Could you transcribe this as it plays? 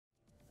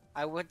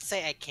I would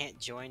say I can't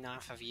join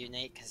off of you,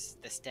 Nate, because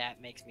the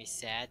stat makes me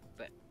sad,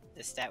 but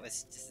the stat with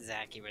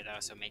Zaki would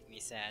also make me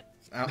sad.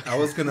 I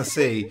was gonna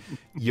say,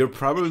 you're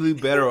probably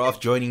better off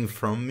joining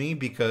from me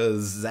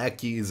because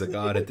Zaki is a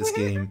god at this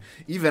game.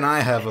 Even I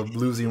have a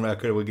losing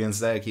record against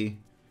Zaki.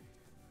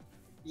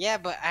 Yeah,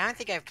 but I don't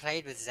think I've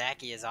played with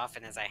Zaki as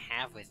often as I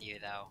have with you,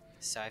 though.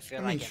 So I I feel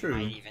mean, like it might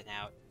true. even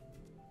out.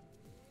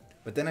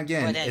 But then But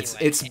again, it's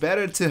anyway, it's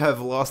better to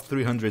have lost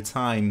 300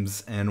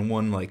 times and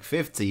won like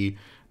 50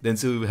 than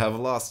to have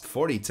lost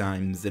 40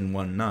 times and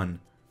won none.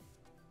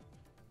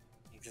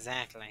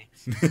 exactly.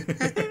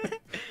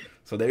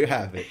 So there you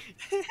have it.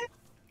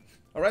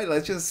 All right,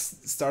 let's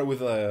just start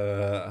with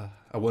a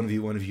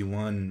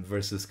 1v1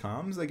 versus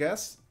comms, I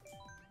guess.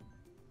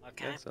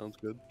 Okay, Yeah, sounds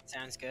good.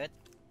 sounds good.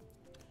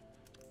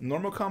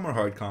 Normal com or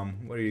hard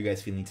com? What are you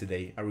guys feeling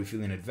today? Are we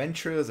feeling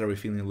adventurous? Are we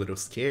feeling a little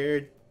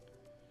scared?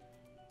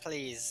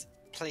 Please,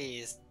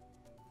 please.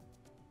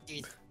 Do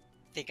you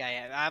think I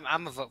am?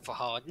 I'm a vote for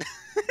hard.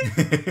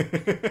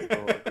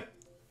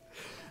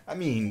 I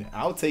mean,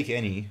 I'll take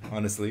any,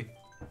 honestly.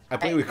 I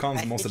play with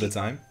comms most of the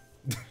time.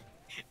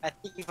 I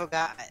think you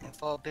forgot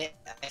for a bit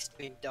I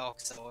streamed Dark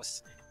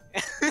Souls.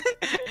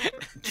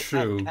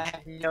 True. I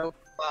have no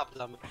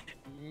problem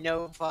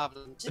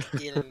just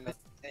dealing with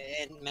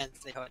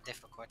immensely hard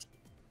difficulty.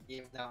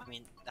 Even though, I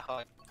mean, the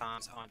hard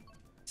comms aren't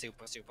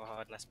super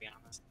hard, let's be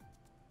honest.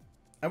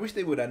 I wish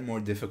they would add more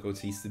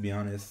difficulties, to be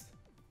honest.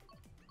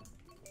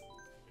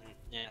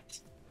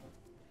 Yes.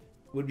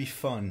 Would be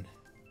fun.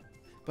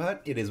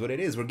 But it is what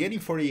it is. We're getting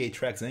 48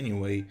 tracks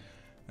anyway.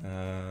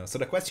 So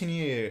the question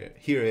here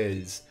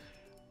is,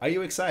 are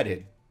you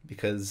excited?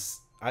 Because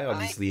I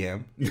obviously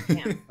am.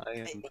 Yeah, I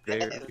am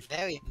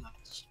very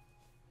much.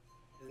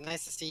 It's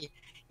nice to see,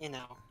 you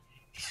know,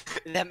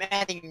 them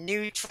adding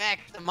new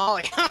tracks to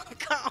Mario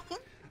Kart.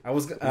 I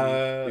was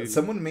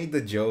someone made the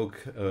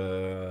joke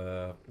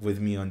with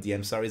me on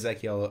DM. Sorry,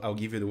 Zaki, I'll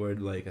give you the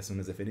word like as soon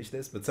as I finish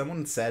this. But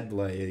someone said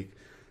like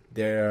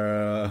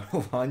they're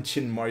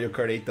launching Mario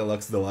Kart 8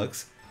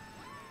 Deluxe,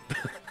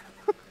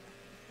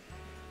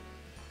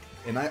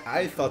 and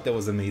I thought that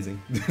was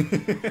amazing.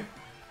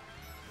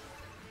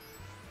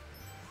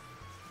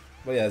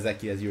 But yeah,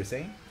 Zaki, as you were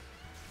saying.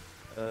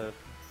 Well,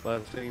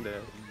 I'm saying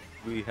that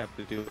we have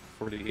to do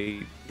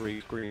 48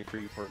 race Grand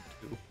Prix Part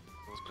 2.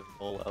 Let's go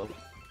all out.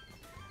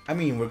 I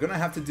mean, we're gonna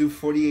have to do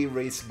 48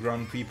 Race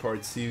Grand Prix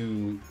Part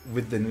 2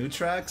 with the new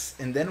tracks,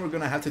 and then we're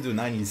gonna have to do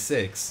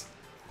 96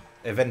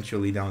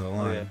 eventually down the Oh,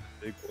 line. yeah,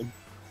 big one.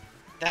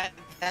 That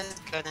is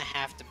gonna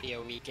have to be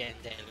a weekend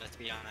day, let's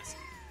be honest.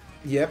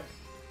 Yep,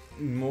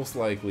 most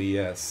likely,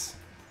 yes.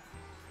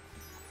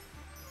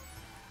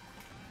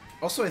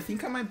 Also, I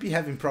think I might be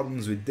having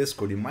problems with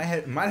Discord. It might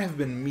have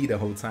been me the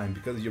whole time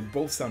because you're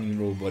both sounding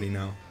robot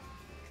now.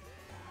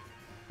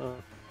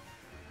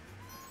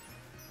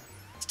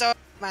 Stop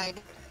my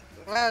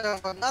well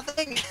over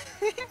nothing.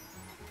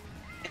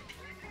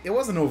 It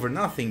wasn't over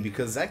nothing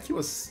because Zaki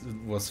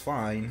was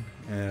fine.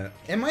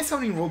 Am I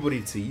sounding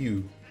roboty to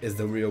you? Is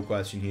the real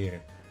question here.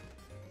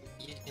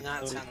 You do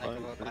not sound like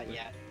a robot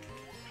yet.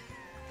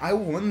 I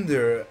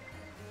wonder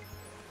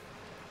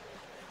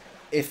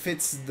if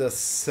it's the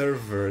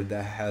server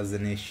that has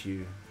an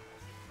issue.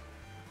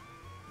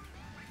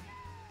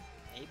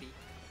 Maybe.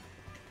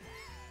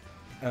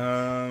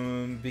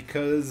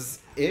 Because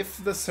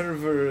if the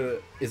server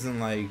isn't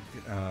like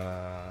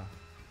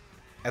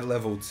at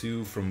level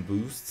 2 from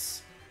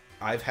boosts,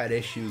 I've had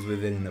issues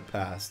with it in the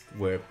past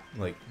where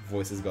like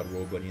voices got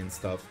roboty and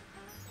stuff,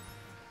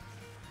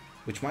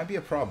 which might be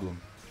a problem.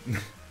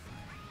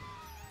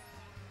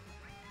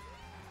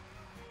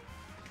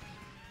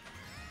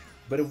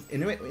 But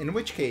in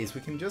which case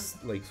we can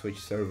just like switch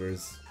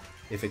servers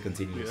if it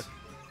continues.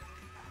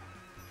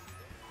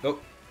 Oh,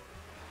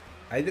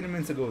 I didn't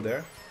mean to go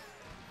there.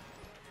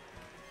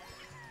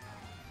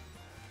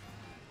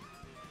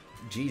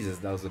 Jesus,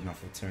 that was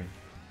enough of a turn.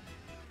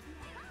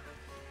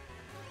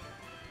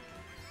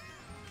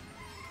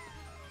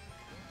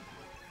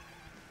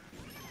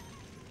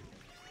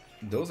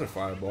 Those are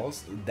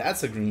fireballs.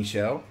 That's a green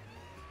shell.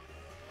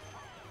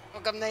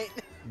 Welcome, Nate.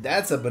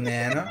 That's a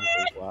banana.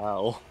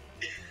 Wow.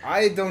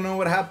 I don't know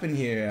what happened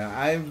here.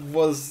 I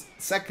was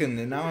second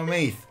and now I'm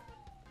 8th.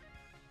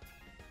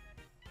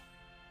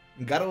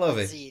 Gotta love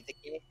it. See,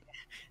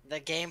 the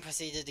game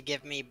proceeded to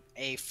give me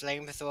a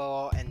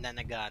flamethrower and then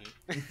a gun.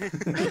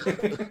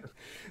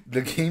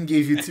 The game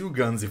gave you 2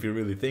 guns if you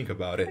really think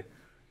about it.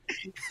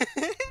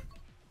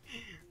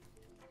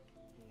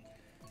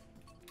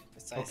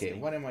 Okay,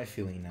 what am I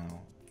feeling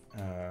now?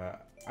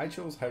 I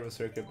chose Hyro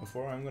Circuit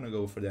before. I'm gonna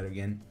go for that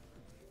again.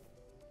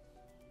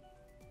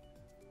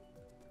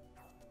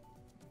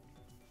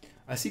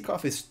 I see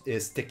Koff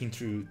is sticking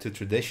true to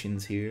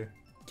traditions here.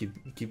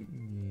 Keep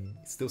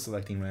still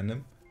selecting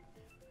random.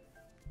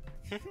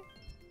 Oh,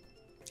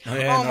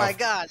 yeah, oh no. My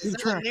god, is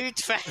there a new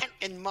track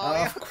in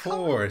Mario? Of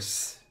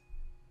course.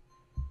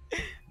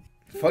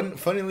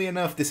 Funnily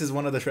enough, this is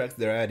one of the tracks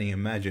they're adding,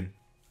 imagine.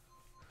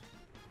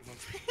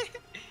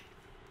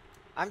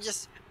 I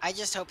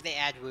just hope they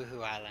add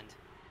Woohoo Island.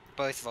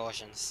 Both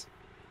versions.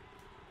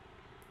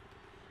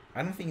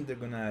 I don't think they're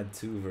gonna add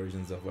two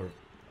versions of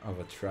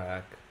a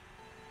track.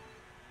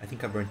 I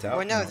think I burnt out.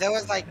 Well, no,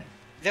 No.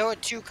 there were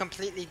two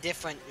completely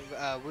different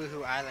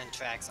Woohoo Island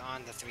tracks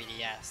on the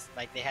 3DS.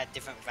 Like they had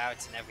different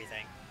routes and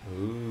everything.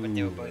 But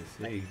they were Ooh, both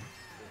I see. like,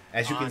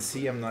 As you can on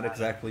see, I'm Woohoo not Island.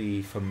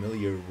 exactly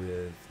familiar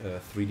with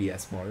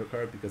 3DS Mario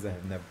Kart because I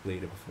have never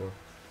played it before.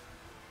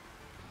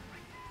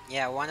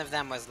 Yeah, one of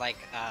them was like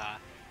a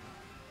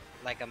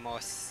like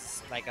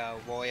a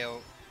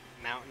royal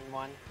mountain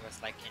one. It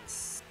was like in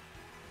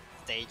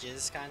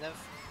stages kind of,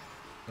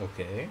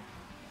 Okay.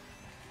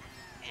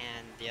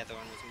 and the other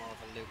one was more of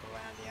a loop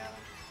around the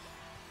island.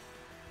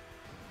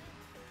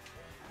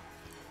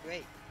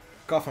 Great.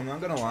 Cough, I'm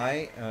not gonna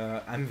lie,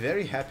 I'm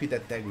very happy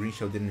that that green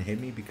shell didn't hit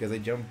me because I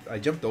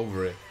jumped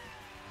over it.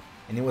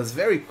 And it was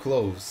very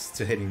close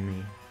to hitting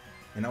me.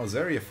 And I was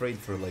very afraid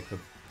for like a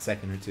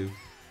second or two.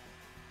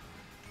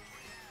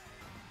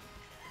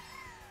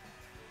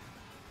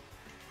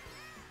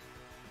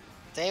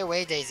 Stay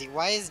away, Daisy.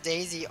 Why is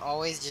Daisy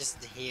always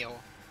just heal?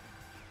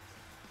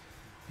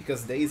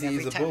 Because Daisy Every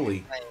is a time we bully.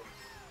 play-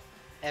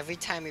 Every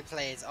time we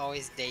play, it's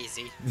always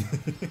Daisy.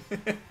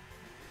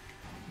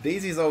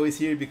 Daisy's always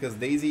here because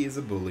Daisy is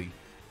a bully.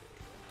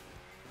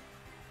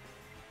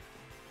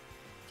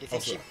 Do you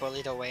think Also- she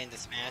bullied her way into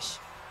Smash?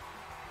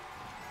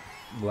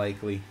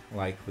 Likely.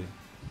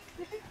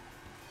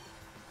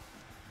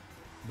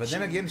 But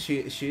then again, she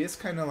is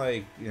kind of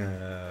like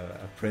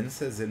a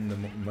princess in the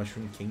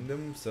Mushroom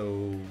Kingdom,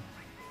 so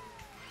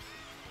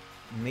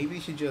maybe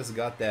she just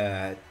got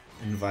that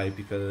invite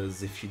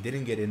because if she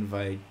didn't get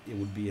invite, it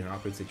would be an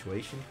awkward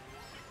situation.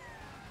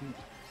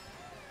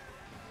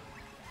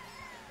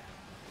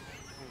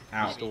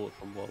 Ow. Stole it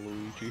from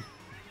Waluigi.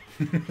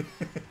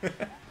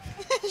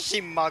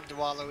 She mugged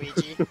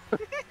Waluigi.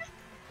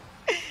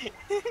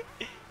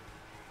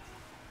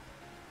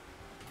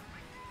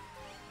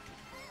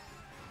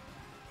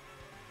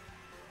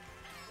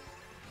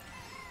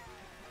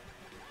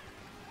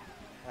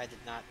 I did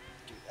not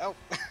do. Oh.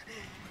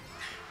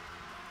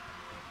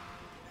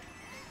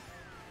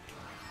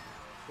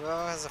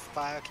 Whoever has a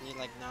fire, can you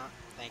like not?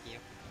 Thank you.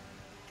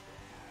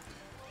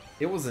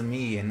 It wasn't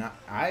me, and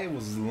I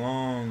was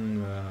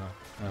long.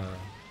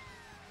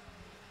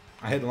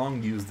 I had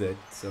long used it,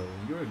 so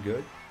you were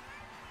good.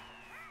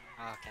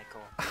 Okay,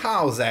 cool.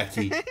 How,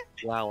 Zaki?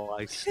 Wow,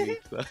 I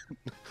sneaked that.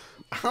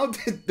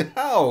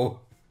 How?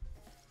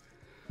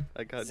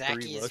 I got Zaki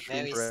three is mushrooms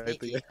very right at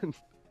the sneaky. end.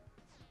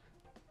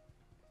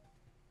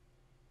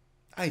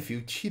 I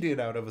feel cheated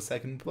out of a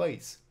second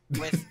place.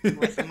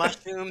 With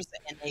mushrooms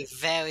and a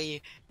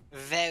very,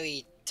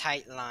 very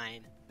tight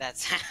line.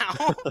 That's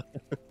how.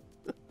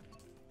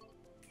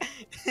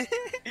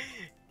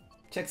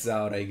 Checks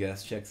out, I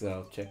guess. Checks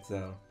out.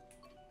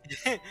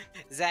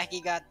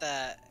 Zaki got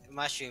the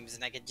mushrooms,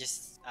 and I could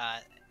just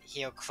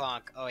heal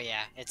Kronk. Oh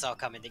yeah, it's all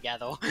coming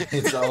together.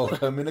 It's all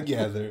coming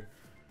together.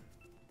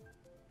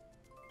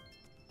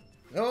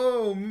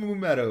 Oh, Moo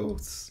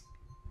Meadows.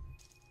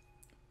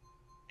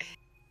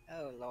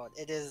 Oh lord,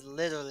 it is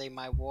literally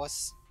my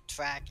worst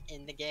track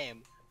in the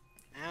game.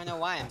 I don't know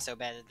why I'm so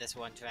bad at this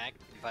one track,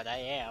 but I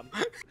am.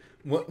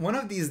 One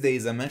of these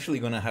days, I'm actually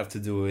gonna have to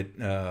do it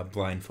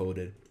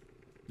blindfolded.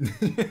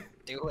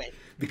 Do it.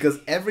 Because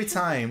every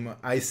time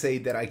I say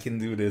that I can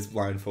do this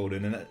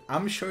blindfolded, and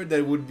I'm sure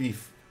that would be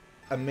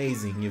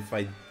amazing if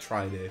I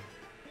tried it.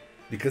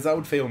 Because I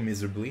would fail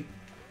miserably.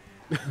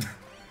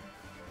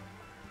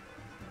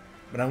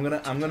 But I'm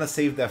gonna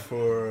save that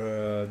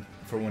for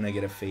when I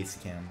get a face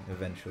cam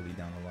eventually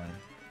down the line.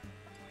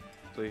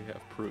 So you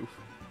have proof.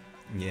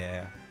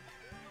 Yeah.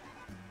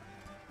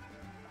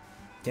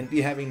 Can't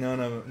be having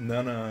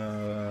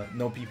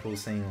no people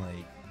saying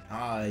like,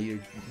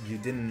 you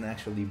didn't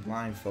actually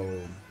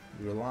blindfold,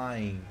 you were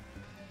lying.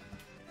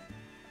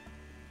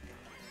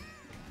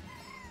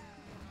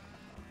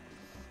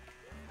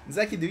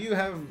 Zaki, do you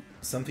have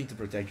something to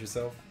protect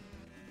yourself?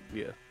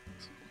 Yeah.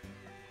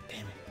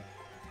 Damn it.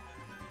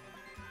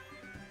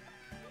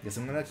 Guess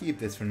I'm gonna keep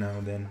this for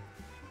now then.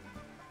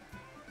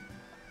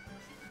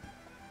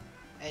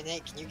 Hey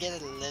Nate, can you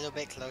get a little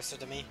bit closer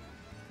to me?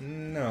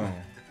 No.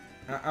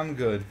 I'm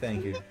good,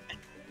 thank you.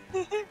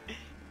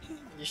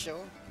 You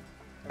sure?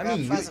 I I got mean,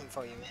 a you- present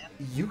for you, man.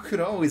 You could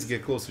always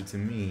get closer to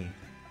me.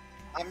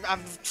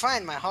 I'm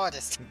trying my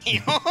hardest.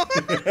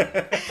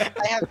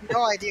 I have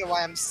no idea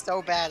why I'm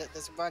so bad at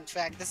this one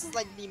track. This is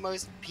like the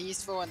most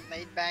peaceful and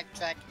laid-back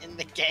track in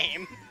the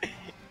game.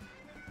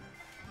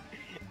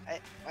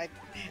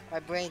 My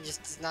brain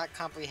just does not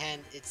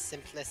comprehend its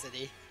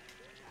simplicity.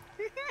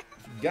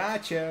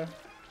 Gotcha.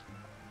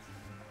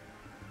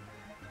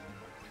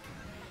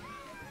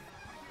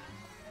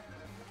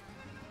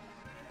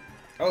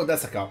 Oh,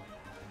 that's a cup.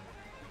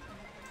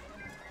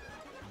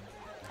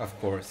 Of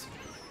course.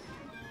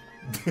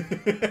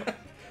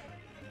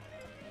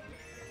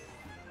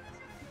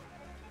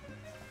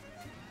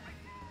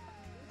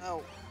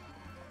 Oh,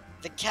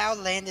 the cow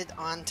landed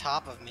on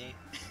top of me.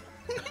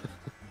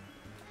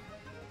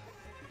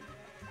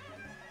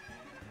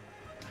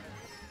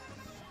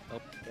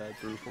 Oh, I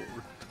drew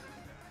forward.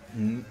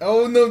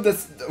 Oh no,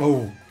 that's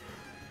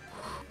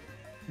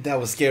That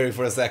was scary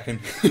for a second.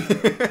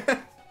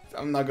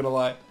 I'm not gonna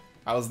lie.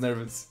 I was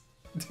nervous.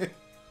 That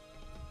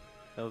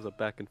was a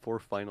back and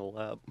forth final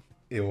lap.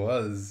 It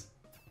was.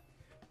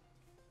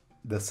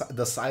 The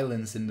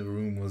silence in the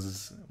room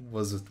was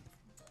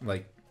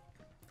like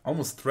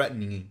almost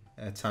threatening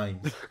at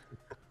times.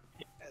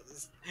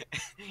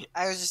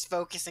 I was just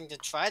focusing to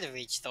try to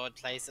reach third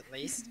place at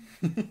least.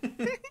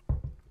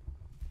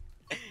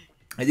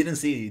 I didn't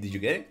see. Did you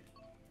get it?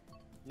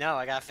 No,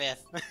 I got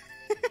 5th.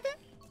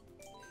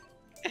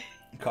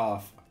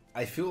 Cough.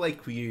 I feel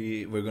like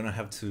we're gonna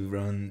have to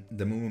run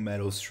the Moo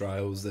Meadows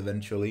trials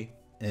eventually,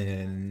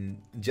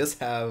 and just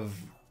have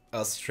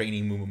us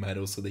training Moo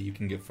Meadows so that you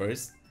can get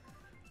first.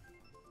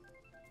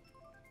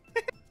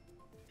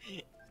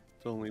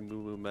 It's only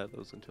Moo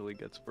Meadows until he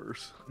gets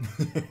first.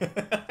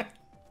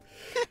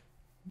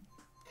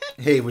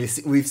 Hey,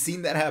 we've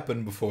seen that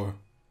happen before.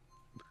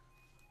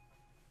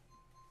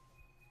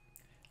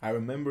 I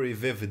remember it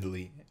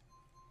vividly.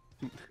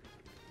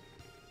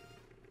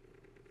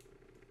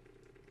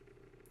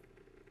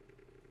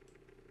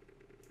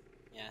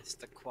 Yes,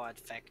 the quad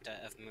factor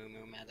of Moo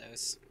Moo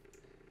Meadows.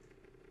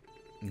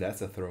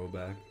 That's a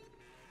throwback.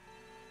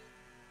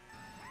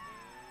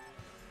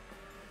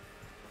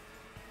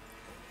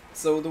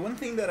 So the one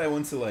thing that I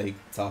want to like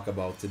talk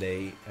about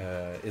today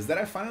is that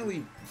I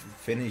finally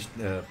finished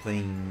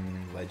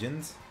playing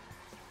Legends.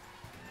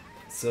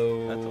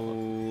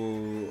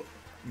 So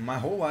my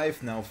whole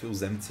life now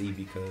feels empty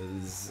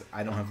because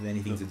I don't have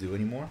anything to do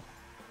anymore.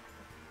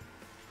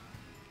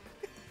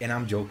 And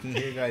I'm joking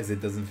here, guys.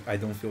 I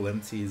don't feel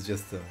empty. It's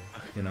just,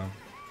 you know,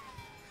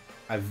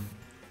 I've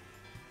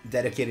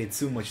dedicated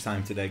too much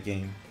time to that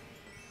game.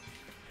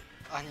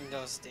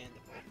 Understandable.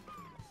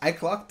 I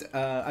clocked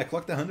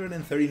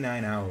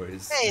 139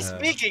 hours. Hey,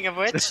 speaking of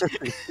which,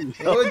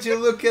 Would you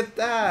look at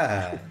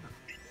that?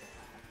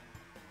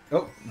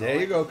 Oh, there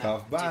you go,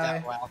 Cough. do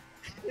that Bye. well.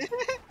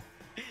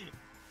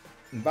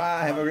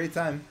 Bye. Have a great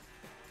time.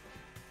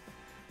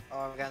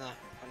 Oh, I'm gonna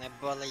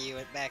bully you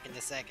back in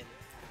a second.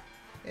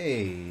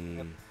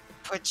 Hey,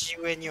 Put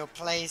you in your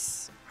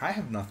place. I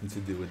have nothing to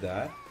do with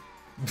that.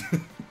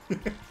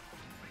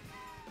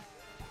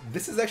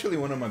 This is actually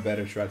one of my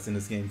better tracks in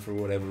this game for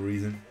whatever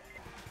reason.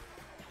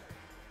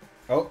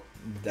 Oh,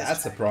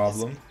 that's a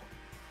problem.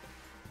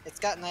 It's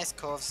got nice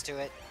curves to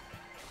it,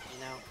 you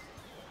know.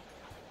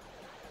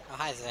 Oh,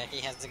 hi Zach,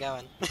 how's it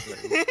going?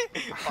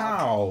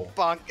 How?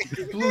 Bonk.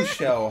 Blue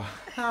Shell,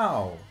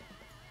 how?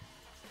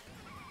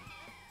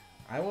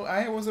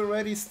 I was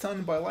already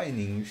stunned by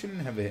lightning. You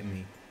shouldn't have hit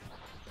me.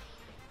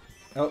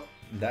 Oh,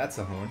 that's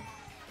a horn.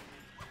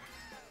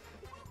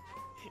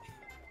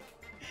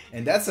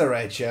 And that's a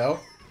red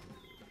shell.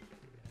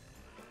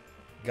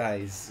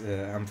 Guys,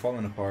 I'm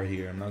falling apart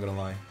here. I'm not gonna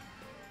lie.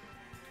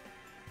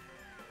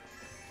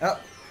 Oh.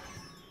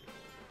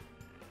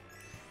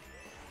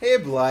 Hey,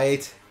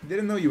 Blight.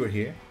 Didn't know you were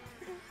here.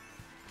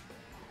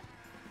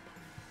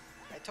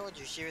 I told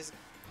you she was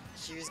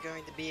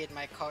going to be in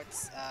my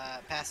cart's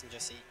passenger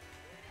seat.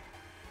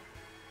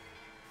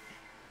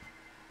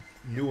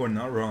 You are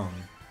not wrong.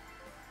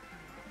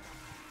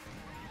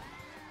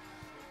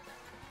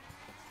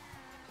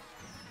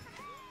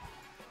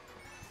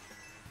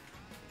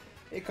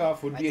 Hey,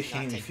 Cough, would be a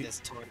shame if you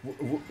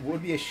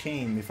would be a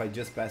shame if I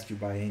just passed you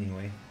by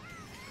anyway.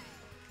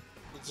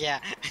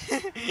 Yeah,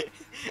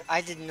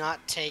 I did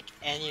not take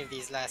any of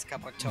these last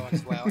couple of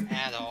turns well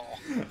at all.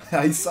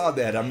 I saw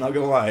that. I'm not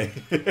gonna lie.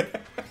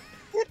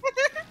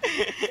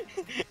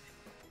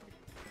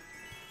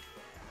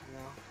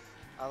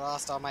 I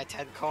lost all my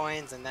 10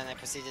 coins, and then I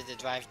proceeded to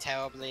drive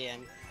terribly,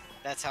 and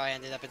that's how I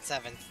ended up in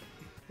 7th.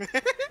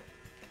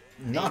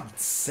 Not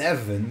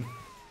 7.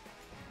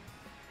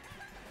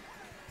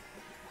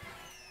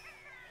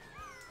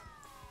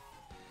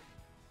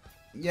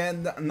 Yeah,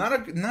 not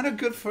a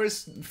good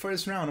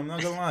first round. I'm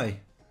not gonna lie.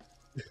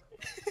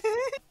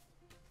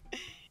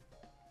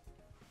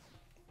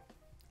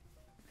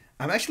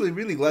 I'm actually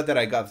really glad that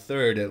I got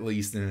 3rd at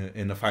least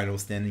in the final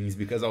standings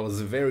because I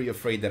was very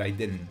afraid that I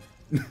didn't.